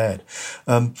Elizabeth is dead.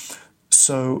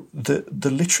 So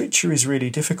the literature is really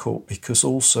difficult because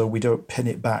also we don't pin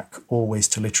it back always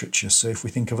to literature. So if we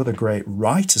think of other great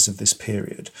writers of this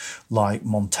period, like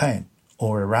Montaigne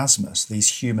or Erasmus,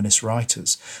 these humanist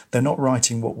writers, they're not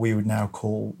writing what we would now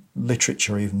call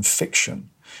literature or even fiction.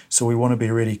 So we want to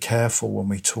be really careful when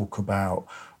we talk about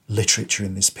literature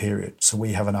in this period. So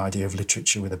we have an idea of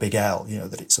literature with a big L,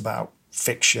 that it's about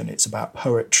fiction, it's about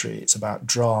poetry, it's about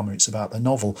drama, it's about the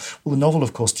novel. Well, the novel,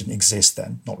 of course, didn't exist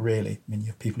then, not really. I mean, you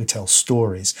have people who tell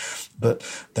stories, but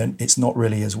then it's not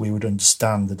really as we would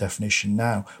understand the definition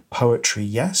now. Poetry,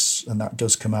 yes, and that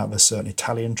does come out of a certain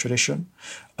Italian tradition,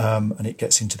 and it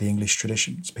gets into the English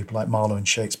traditions. People like Marlowe and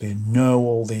Shakespeare know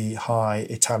all the high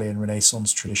Italian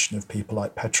Renaissance tradition of people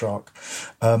like Petrarch,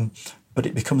 but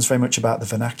it becomes very much about the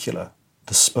vernacular,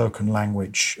 the spoken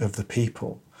language of the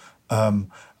people.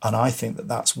 And I think that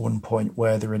that's one point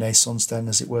where the Renaissance then,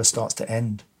 as it were, starts to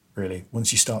end, really.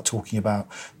 Once you start talking about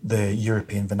the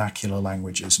European vernacular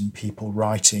languages and people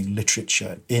writing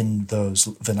literature in those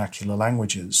vernacular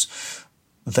languages,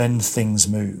 then things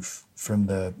move from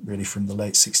the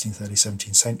late 16th, early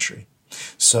 17th century.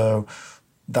 So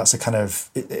that's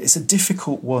it's a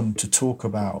difficult one to talk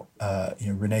about,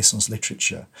 Renaissance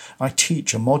literature. I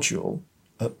teach a module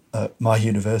at my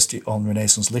university on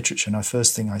Renaissance literature, and the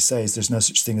first thing I say is there's no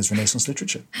such thing as Renaissance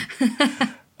literature.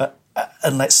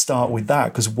 And let's start with that,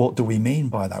 because what do we mean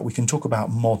by that? We can talk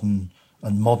about modern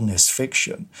and modernist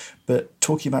fiction, but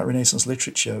talking about Renaissance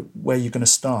literature, where are you going to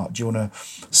start? Do you want to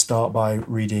start by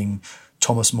reading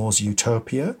Thomas More's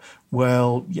Utopia?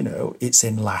 Well, it's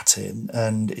in Latin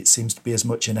and it seems to be as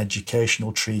much an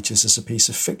educational treatise as a piece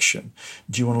of fiction.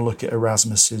 Do you want to look at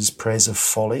Erasmus's Praise of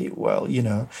Folly? Well,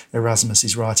 Erasmus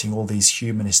is writing all these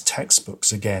humanist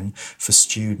textbooks again for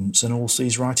students, and also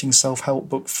he's writing self-help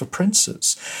books for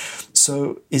princes.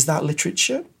 So is that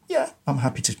literature? Yeah, I'm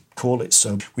happy to call it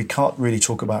so. We can't really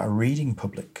talk about a reading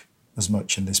public as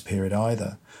much in this period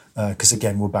either. Because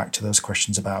again, we're back to those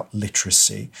questions about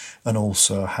literacy and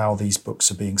also how these books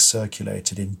are being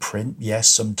circulated in print. Yes,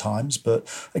 sometimes, but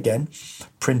again,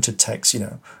 printed texts,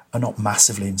 are not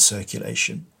massively in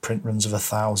circulation. Print runs of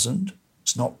 1,000.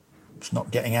 It's not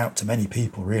getting out to many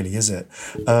people, really, is it?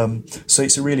 So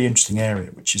it's a really interesting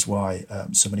area, which is why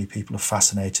so many people are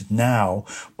fascinated now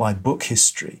by book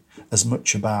history, as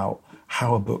much about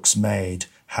how are books made,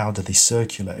 how do they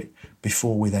circulate,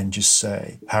 before we then just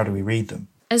say, how do we read them?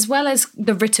 As well as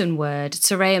the written word,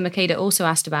 Soraya Makeda also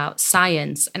asked about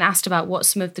science and asked about what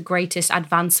some of the greatest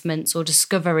advancements or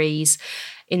discoveries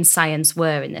in science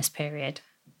were in this period.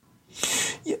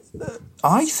 Yeah,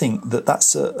 I think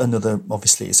that's another,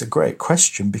 obviously, it's a great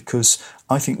question, because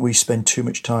I think we spend too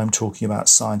much time talking about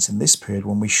science in this period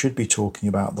when we should be talking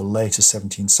about the later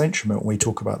 17th century when we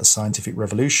talk about the scientific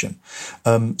revolution.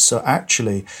 So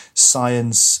actually,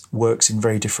 science works in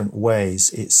very different ways.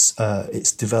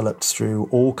 It's developed through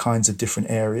all kinds of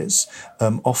different areas.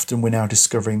 Often we're now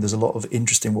discovering there's a lot of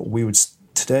interesting, what we would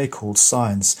today call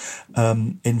science,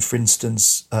 in, for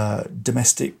instance,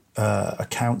 domestic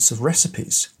accounts of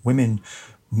recipes, women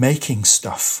making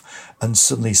stuff and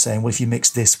suddenly saying, well, if you mix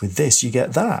this with this, you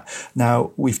get that.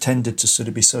 Now, we've tended to sort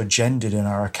of be so gendered in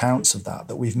our accounts of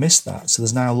that we've missed that. So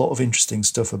there's now a lot of interesting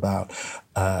stuff about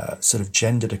sort of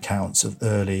gendered accounts of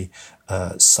early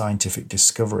scientific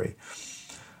discovery.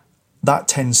 That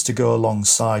tends to go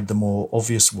alongside the more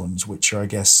obvious ones, which are, I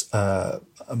guess,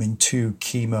 two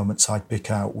key moments I'd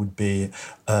pick out would be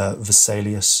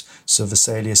Vesalius. So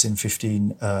Vesalius in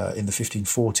the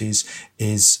 1540s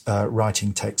is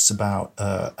writing texts about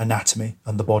anatomy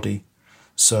and the body.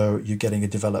 So you're getting a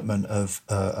development of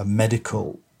a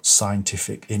medical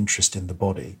scientific interest in the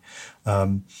body.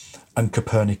 And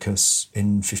Copernicus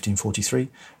in 1543,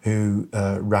 who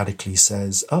radically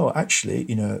says, oh, actually,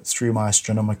 through my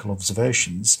astronomical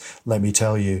observations, let me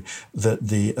tell you that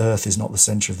the Earth is not the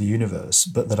center of the universe,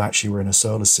 but that actually we're in a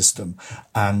solar system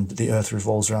and the Earth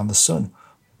revolves around the sun.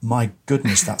 My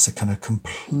goodness, that's a kind of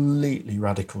completely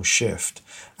radical shift,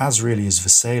 as really is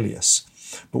Vesalius.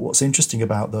 But what's interesting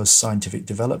about those scientific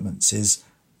developments is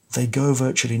they go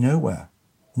virtually nowhere.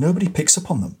 Nobody picks up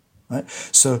on them. Right?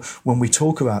 So when we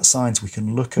talk about science, we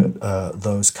can look at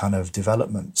those kind of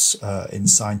developments in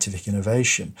scientific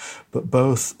innovation. But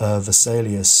both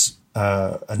Vesalius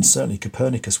and certainly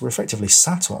Copernicus were effectively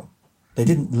sat on. They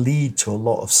didn't lead to a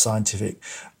lot of scientific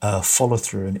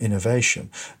follow-through and innovation.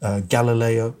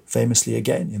 Galileo, famously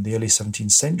again, in the early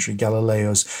 17th century,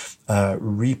 Galileo's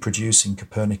reproducing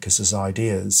Copernicus's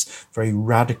ideas, very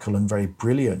radical and very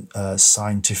brilliant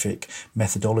scientific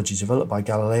methodology developed by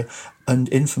Galileo, and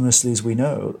infamously, as we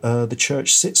know, the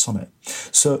church sits on it.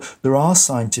 So there are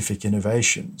scientific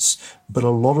innovations, but a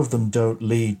lot of them don't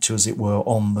lead to, as it were,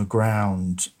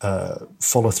 on-the-ground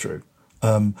follow-through.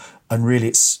 And really,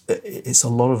 it's a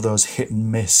lot of those hit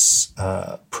and miss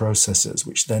processes,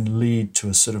 which then lead to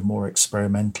a sort of more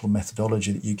experimental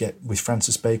methodology that you get with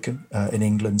Francis Bacon in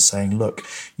England, saying, look,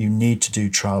 you need to do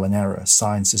trial and error.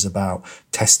 Science is about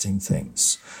testing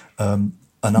things.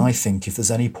 And I think if there's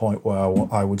any point where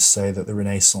I would say that the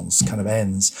Renaissance kind of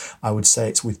ends, I would say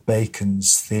it's with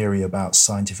Bacon's theory about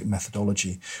scientific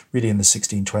methodology, really in the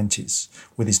 1620s,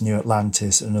 with his New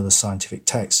Atlantis and other scientific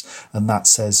texts. And that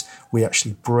says we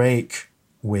actually break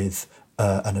with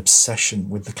an obsession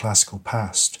with the classical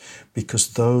past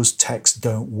because those texts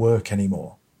don't work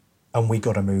anymore and we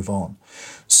got to move on.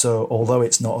 So although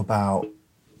it's not about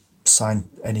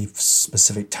any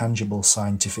specific tangible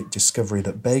scientific discovery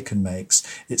that Bacon makes,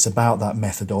 it's about that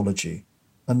methodology.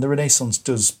 And the Renaissance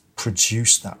does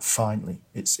produce that finally.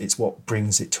 It's what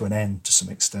brings it to an end to some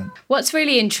extent. What's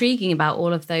really intriguing about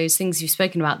all of those things you've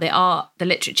spoken about, the art, the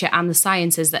literature and the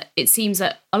sciences, that it seems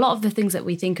that a lot of the things that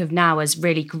we think of now as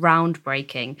really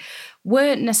groundbreaking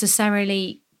weren't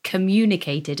necessarily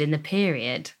communicated in the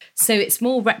period. So it's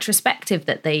more retrospective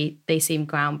that they seem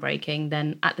groundbreaking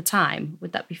than at the time.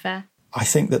 Would that be fair? I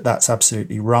think that that's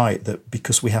absolutely right, that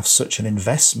because we have such an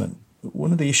investment,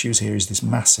 one of the issues here is this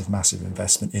massive, massive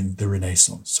investment in the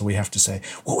Renaissance. So we have to say,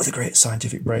 what were the great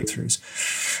scientific breakthroughs?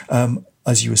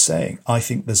 As you were saying, I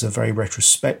think there's a very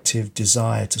retrospective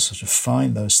desire to sort of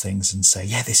find those things and say,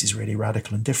 yeah, this is really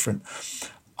radical and different.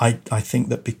 I think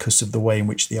that because of the way in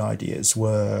which the ideas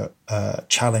were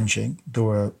challenging, there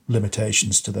were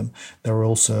limitations to them. There were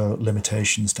also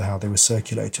limitations to how they were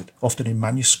circulated, often in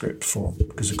manuscript form,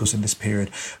 because of course in this period,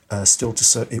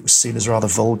 it was seen as rather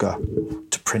vulgar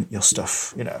to print your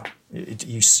stuff.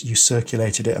 You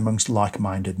circulated it amongst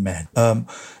like-minded men.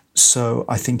 So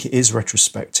I think it is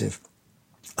retrospective,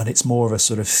 and it's more of a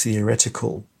sort of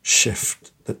theoretical shift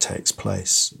that takes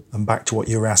place. And back to what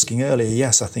you were asking earlier,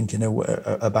 yes, I think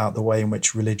about the way in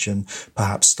which religion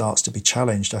perhaps starts to be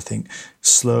challenged. I think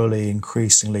slowly,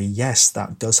 increasingly, yes,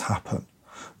 that does happen.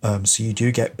 So you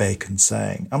do get Bacon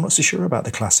saying, I'm not so sure about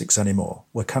the classics anymore.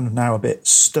 We're kind of now a bit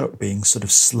stuck being sort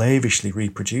of slavishly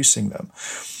reproducing them.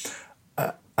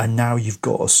 And now you've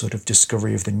got a sort of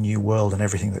discovery of the new world and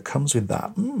everything that comes with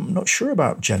that. I'm not sure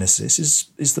about Genesis.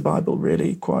 Is the Bible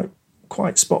really quite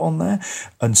spot on there?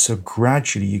 And so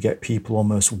gradually you get people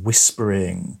almost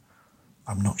whispering,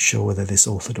 I'm not sure whether this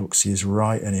orthodoxy is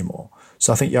right anymore.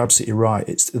 So I think you're absolutely right.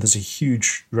 There's a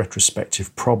huge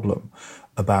retrospective problem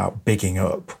about bigging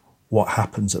up what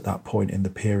happens at that point in the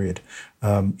period.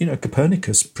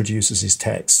 Copernicus produces his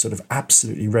text sort of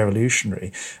absolutely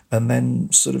revolutionary and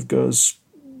then sort of goes,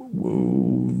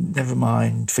 never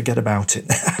mind, forget about it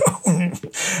now.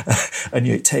 And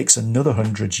it takes another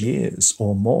 100 years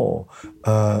or more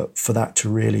for that to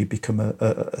really become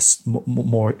a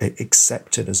more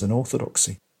accepted as an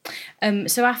orthodoxy.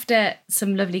 So after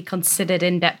some lovely considered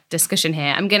in-depth discussion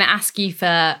here, I'm going to ask you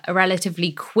for a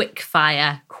relatively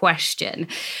quick-fire question.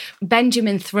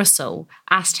 Benjamin Thrussell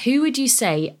asked, who would you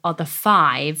say are the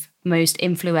 5 most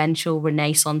influential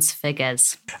Renaissance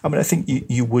figures? I mean, I think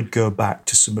you would go back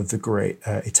to some of the great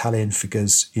Italian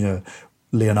figures,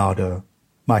 Leonardo,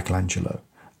 Michelangelo.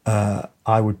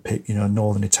 I would pick,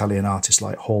 northern Italian artists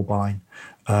like Holbein.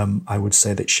 I would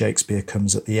say that Shakespeare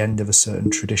comes at the end of a certain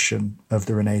tradition of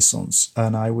the Renaissance.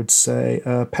 And I would say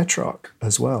Petrarch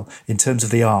as well. In terms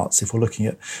of the arts, if we're looking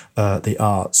at the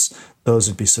arts, those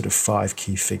would be sort of 5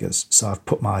 key figures. So I've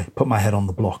put my head on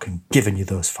the block and given you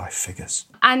those 5 figures.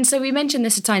 And so we mentioned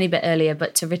this a tiny bit earlier,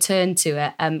 but to return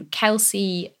to it,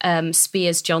 Kelsey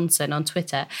Spears Johnson on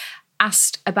Twitter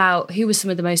asked about who were some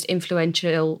of the most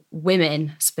influential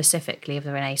women specifically of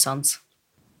the Renaissance.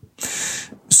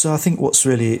 So I think what's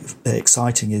really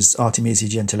exciting is Artemisia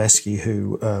Gentileschi,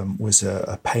 who was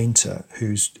a painter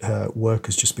whose work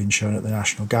has just been shown at the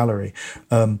National Gallery,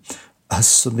 has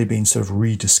suddenly been sort of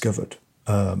rediscovered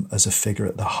as a figure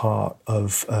at the heart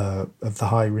of the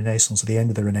High Renaissance, at the end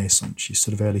of the Renaissance. She's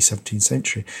sort of early 17th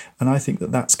century. And I think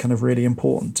that that's kind of really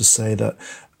important to say that,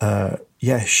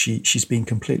 she's been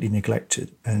completely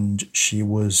neglected, and she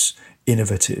was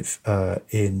innovative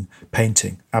in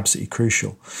painting, absolutely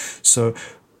crucial. So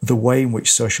the way in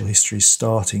which social history is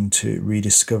starting to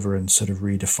rediscover and sort of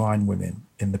redefine women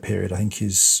in the period, I think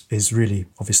is really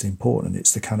obviously important.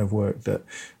 It's the kind of work that,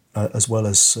 as well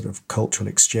as sort of cultural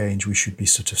exchange, we should be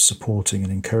sort of supporting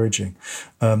and encouraging.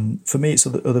 For me, it's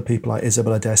other people like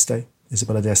Isabella d'Este.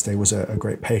 Isabella d'Este was a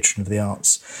great patron of the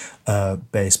arts,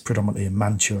 based predominantly in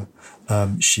Mantua.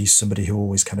 She's somebody who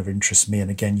always kind of interests me.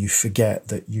 And again, you forget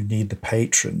that you need the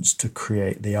patrons to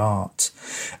create the art.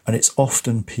 And it's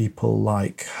often people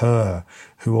like her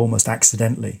who almost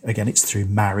accidentally, again, it's through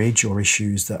marriage or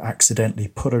issues that accidentally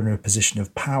put her in a position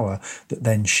of power, that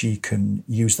then she can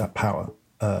use that power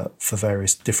for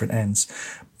various different ends.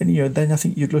 And then I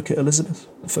think you'd look at Elizabeth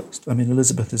first. I mean,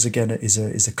 Elizabeth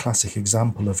is a classic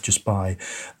example of just by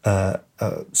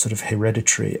sort of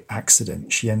hereditary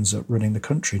accident, she ends up running the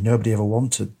country. Nobody ever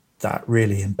wanted that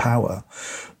really in power.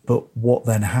 But what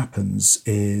then happens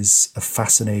is a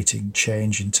fascinating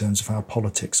change in terms of how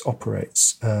politics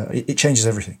operates. It changes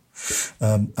everything.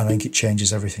 And I think it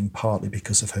changes everything partly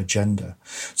because of her gender.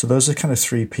 So those are kind of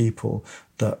three people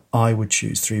that I would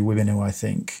choose, three women who I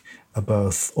think are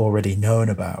both already known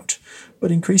about.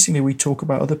 But increasingly we talk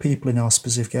about other people in our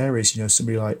specific areas,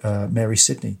 somebody like Mary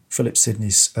Sidney, Philip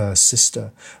Sidney's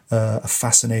sister, a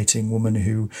fascinating woman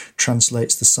who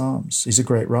translates the Psalms. She's a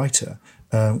great writer.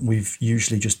 We've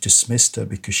usually just dismissed her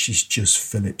because she's just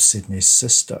Philip Sidney's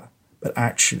sister. But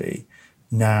actually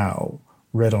now,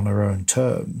 read on her own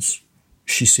terms,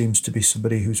 she seems to be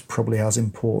somebody who's probably as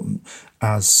important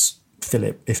as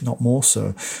Philip, if not more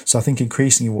so. So I think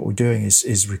increasingly what we're doing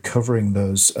is recovering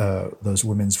those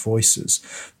women's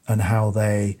voices and how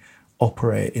they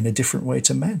operate in a different way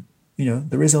to men.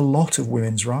 There is a lot of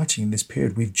women's writing in this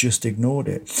period. We've just ignored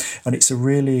it. And it's a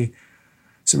really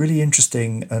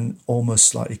interesting and almost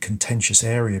slightly contentious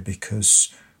area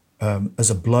because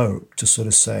as a bloke to sort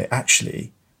of say,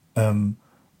 actually,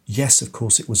 yes, of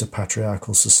course, it was a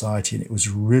patriarchal society and it was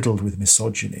riddled with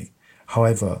misogyny.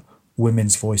 However,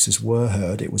 women's voices were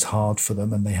heard. It was hard for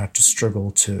them and they had to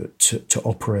struggle to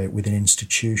operate within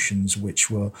institutions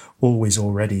which were always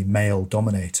already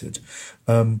male-dominated.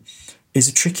 Is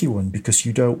a tricky one because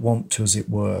you don't want to, as it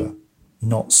were,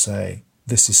 not say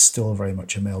this is still very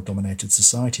much a male-dominated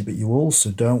society, but you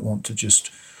also don't want to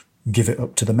just give it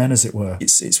up to the men, as it were.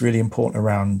 It's really important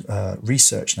around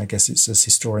research, and I guess it's, as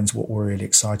historians, what we're really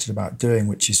excited about doing,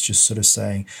 which is just sort of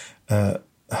saying,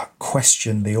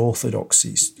 question the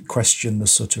orthodoxies, question the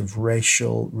sort of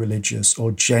racial, religious,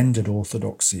 or gendered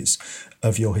orthodoxies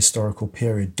of your historical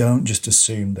period. Don't just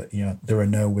assume that there are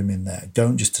no women there.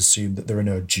 Don't just assume that there are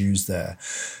no Jews there.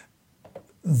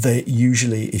 They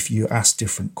usually, if you ask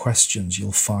different questions,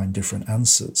 you'll find different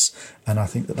answers, and I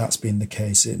think that that's been the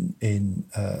case in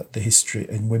the history,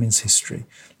 in women's history,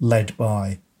 led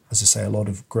by, as I say, a lot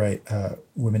of great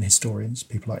women historians,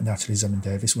 people like Natalie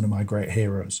Zemon-Davis, one of my great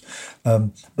heroes.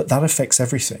 But that affects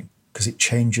everything because it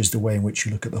changes the way in which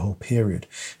you look at the whole period.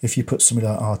 If you put somebody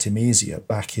like Artemisia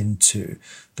back into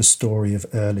the story of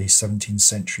early 17th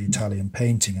century Italian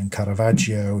painting and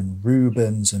Caravaggio and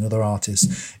Rubens and other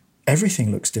artists,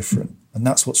 everything looks different. And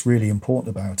that's what's really important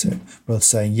about it. Both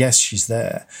saying, yes, she's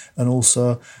there. And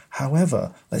also,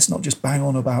 however, let's not just bang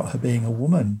on about her being a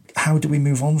woman. How do we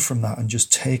move on from that and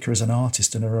just take her as an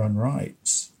artist in her own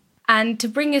rights? And to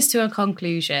bring us to a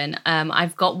conclusion,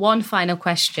 I've got one final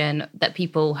question that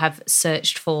people have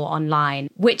searched for online,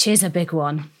 which is a big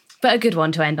one, but a good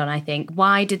one to end on, I think.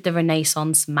 Why did the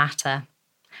Renaissance matter?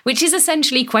 Which is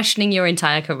essentially questioning your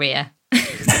entire career.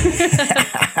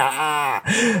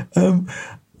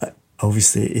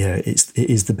 Obviously, it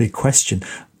is the big question.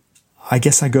 I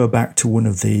guess I go back to one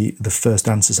of the first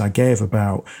answers I gave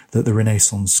about that the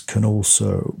Renaissance can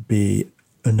also be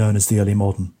known as the early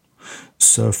modern.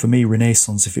 So for me,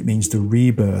 Renaissance, if it means the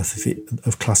rebirth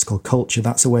of classical culture,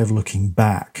 that's a way of looking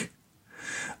back.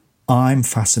 I'm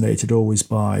fascinated always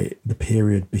by the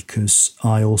period because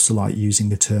I also like using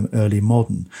the term early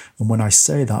modern. And when I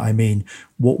say that, I mean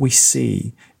what we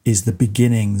see is the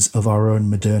beginnings of our own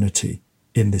modernity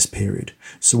in this period.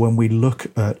 So when we look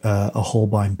at a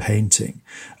Holbein painting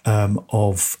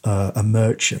of a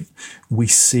merchant, we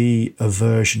see a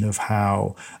version of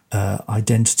how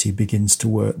identity begins to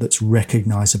work that's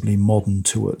recognizably modern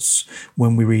to us.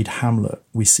 When we read Hamlet,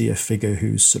 we see a figure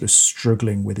who's sort of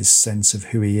struggling with his sense of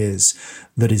who he is,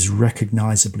 that is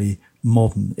recognizably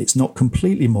modern. It's not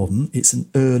completely modern, it's an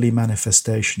early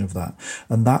manifestation of that.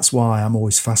 And that's why I'm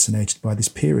always fascinated by this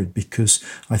period, because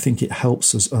I think it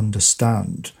helps us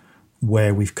understand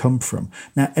where we've come from.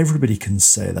 Now, everybody can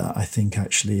say that, I think,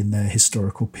 actually, in their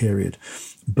historical period.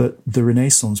 But the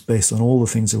Renaissance, based on all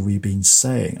the things that we've been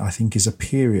saying, I think is a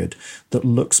period that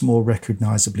looks more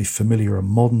recognizably familiar and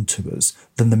modern to us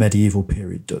than the medieval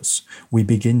period does. We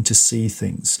begin to see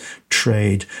things,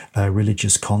 trade,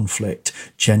 religious conflict,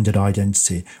 gendered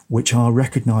identity, which are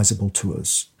recognizable to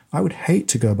us. I would hate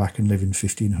to go back and live in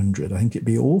 1500. I think it'd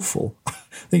be awful. I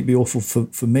think it'd be awful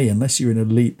for me. Unless you're an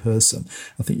elite person,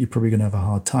 I think you're probably going to have a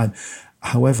hard time.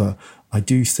 However, I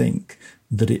do think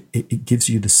that it gives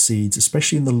you the seeds,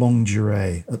 especially in the longue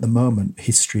durée. At the moment,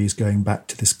 history is going back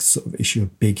to this sort of issue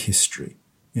of big history.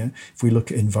 Yeah, if we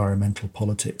look at environmental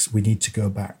politics, we need to go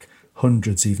back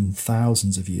hundreds, even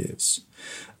thousands of years.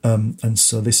 And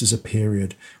so this is a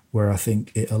period where I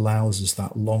think it allows us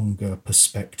that longer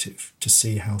perspective to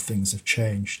see how things have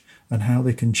changed and how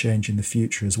they can change in the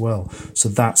future as well. So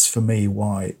that's, for me,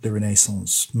 why the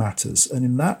Renaissance matters. And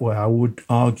in that way, I would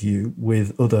argue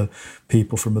with other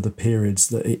people from other periods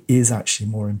that it is actually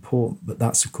more important. But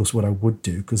that's, of course, what I would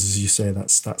do, because, as you say,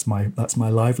 that's my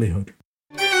livelihood.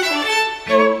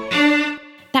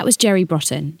 That was Jerry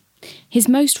Broughton. His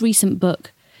most recent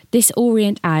book, This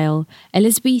Orient Isle,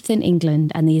 Elizabethan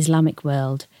England and the Islamic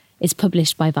World, is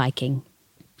published by Viking.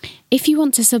 If you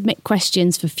want to submit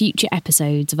questions for future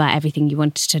episodes of our Everything You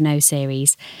Wanted to Know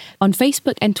series, on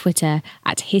Facebook and Twitter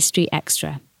at History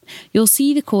Extra, you'll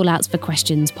see the call-outs for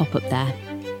questions pop up there.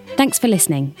 Thanks for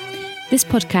listening. This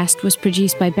podcast was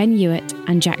produced by Ben Hewitt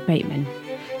and Jack Bateman.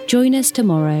 Join us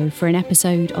tomorrow for an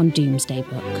episode on Doomsday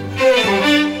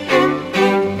Book.